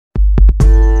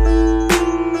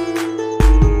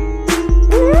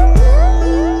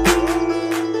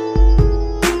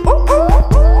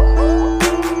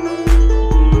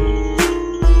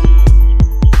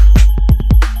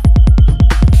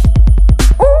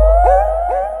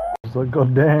like,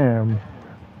 God damn.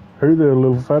 Who there,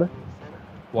 little fella?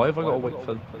 Why have I got to wait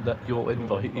for your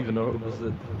invite, even though it was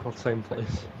at the same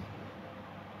place?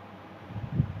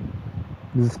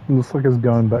 This looks like it's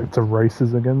going back to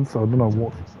races again, so I don't know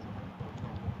what.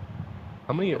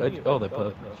 How many? Oh, they're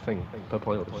per thing, per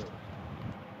playlist.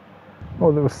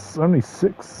 Oh, there was only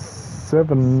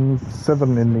seven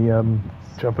in the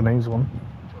Japanese one.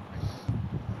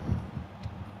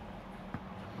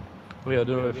 Well, yeah, I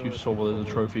don't know if you saw, there's a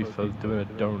trophy for doing a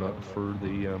donut through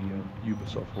the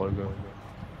Ubisoft logo.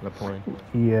 They're playing.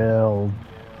 Yeah, I'll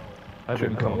I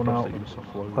haven't even check that come one across out. the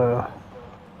Ubisoft logo.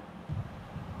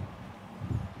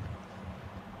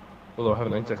 Although I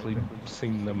haven't exactly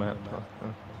seen the map.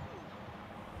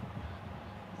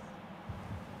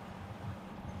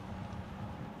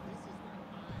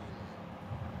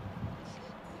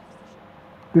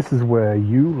 This is where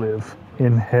you live,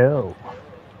 in hell.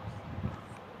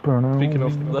 Speaking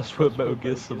of, that's where Metal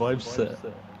Gear Survive set.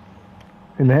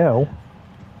 In hell?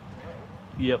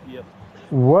 Yep.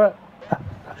 What?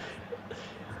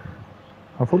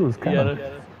 I thought it was canon.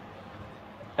 Yeah,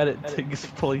 and it takes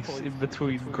place in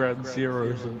between Ground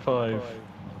Zeroes and 5.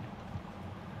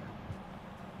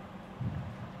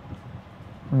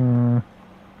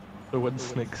 So when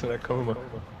Snake's in a coma.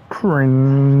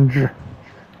 Cringe.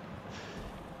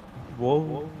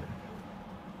 Whoa.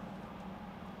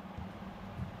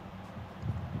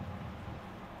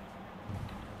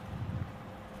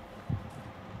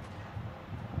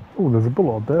 Oh, there's a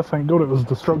bullet there. Thank God it was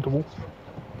destructible.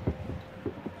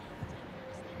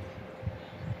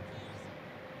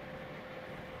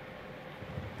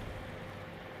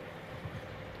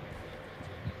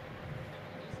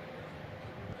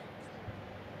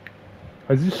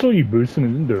 I just saw you boost and it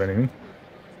didn't do anything.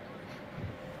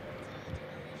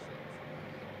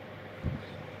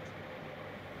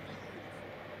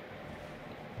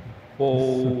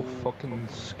 Whoa, fucking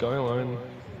Skyline.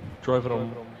 Driving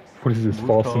on. What is this,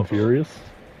 rooftops. Fast and Furious?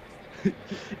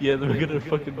 Yeah, they're gonna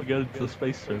fucking go into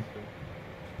space soon.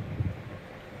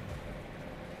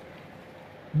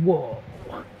 Whoa.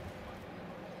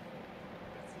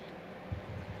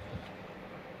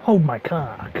 Hold my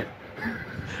cock.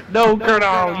 No,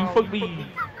 Colonel, you fuck me!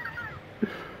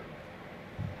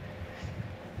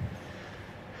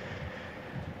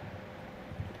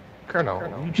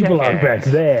 Colonel, you You belong jackass.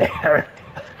 back there.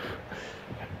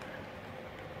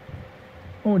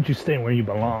 I want you staying where you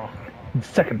belong. In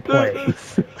second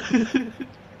place.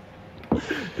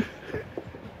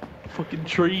 Fucking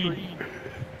tree.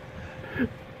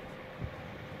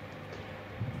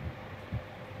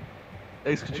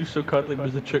 Ace, could you so kindly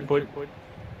miss a checkpoint?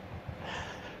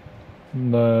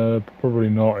 No, probably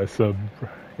not. It's a.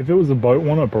 If it was a boat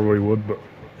one, I probably would, but.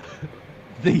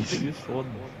 The easiest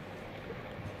one.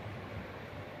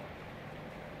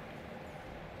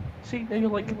 See, now you're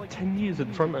like 10 years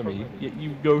in front of me, yet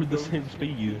you go the same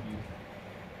speed. You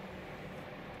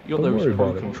got Don't those worry pro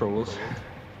about it. controllers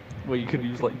where you can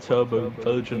use like turbo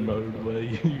virgin mode where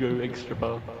you go extra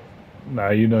fast. Nah,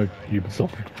 you know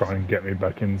Ubisoft are trying to get me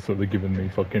back in, so they're giving me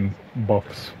fucking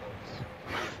buffs.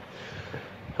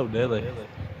 How dare they?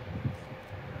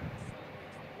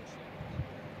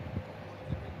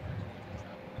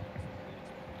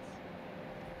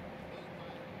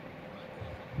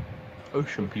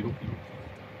 Ocean people.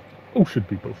 Ocean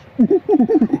people.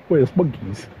 Where's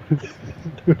monkeys?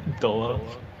 Dollar.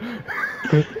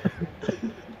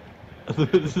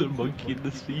 There's a monkey in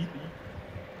the sea.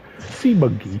 Sea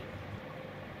monkey.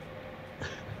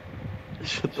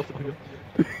 Shut the fuck up.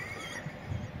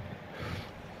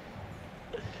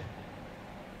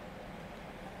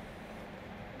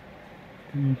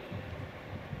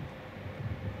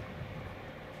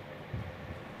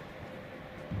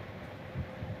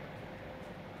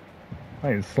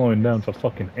 I ain't slowing down for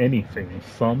fucking anything,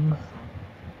 son.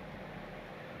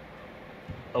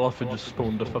 I'll often just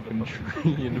spawned a fucking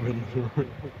tree in the middle of the road.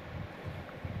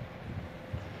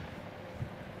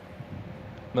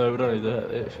 No, it would only do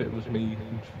that if it was me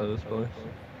in first place.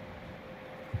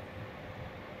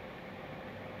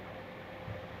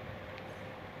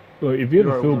 Look, if you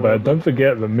ever feel bad, don't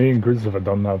forget that me and Christopher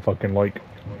done that fucking, like,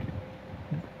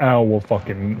 hour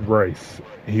fucking race.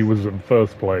 He was in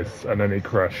first place, and then he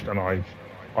crashed, and I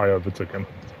overtook him.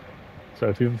 So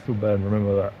if you ever feel bad,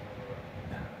 remember that.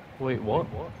 Wait, what?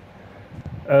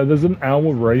 There's an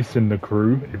hour race in the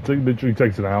crew. It literally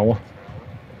takes an hour.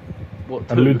 What?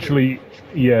 And literally,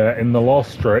 yeah, in the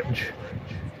last stretch,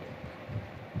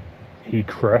 he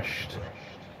crashed,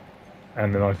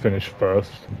 and then I finished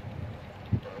first.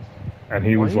 And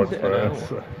he was like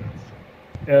first.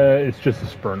 It's just a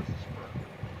sprint.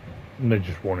 And they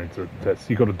just wanted to test.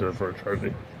 You got to do it for a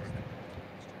trophy.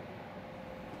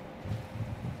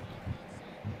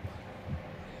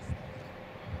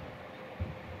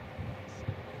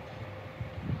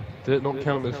 Did it not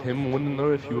count as him winning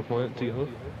though if you were playing it together?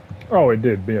 Oh, it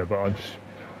did, yeah, but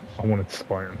I wanted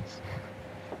Spartans.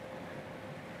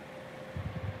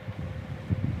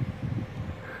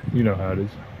 You know how it is.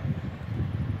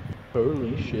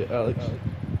 Holy shit, Alex.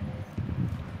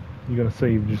 You're gonna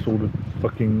say you've just ordered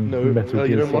fucking Metal you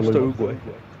Gear know Master Solid? Oogway?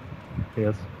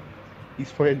 Yes.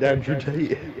 He's playing Andrew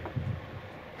Tate.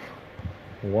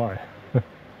 Why? I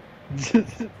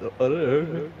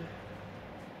don't know.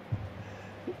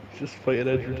 Just playing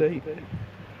Andrew Tate.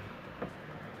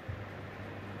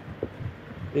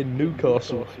 In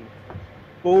Newcastle.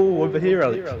 Oh, over here,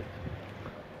 Alex.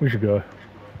 We should go.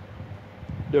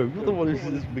 No, you're the one who's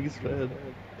his biggest fan.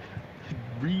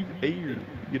 Breathe air.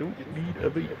 You don't need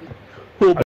a beat.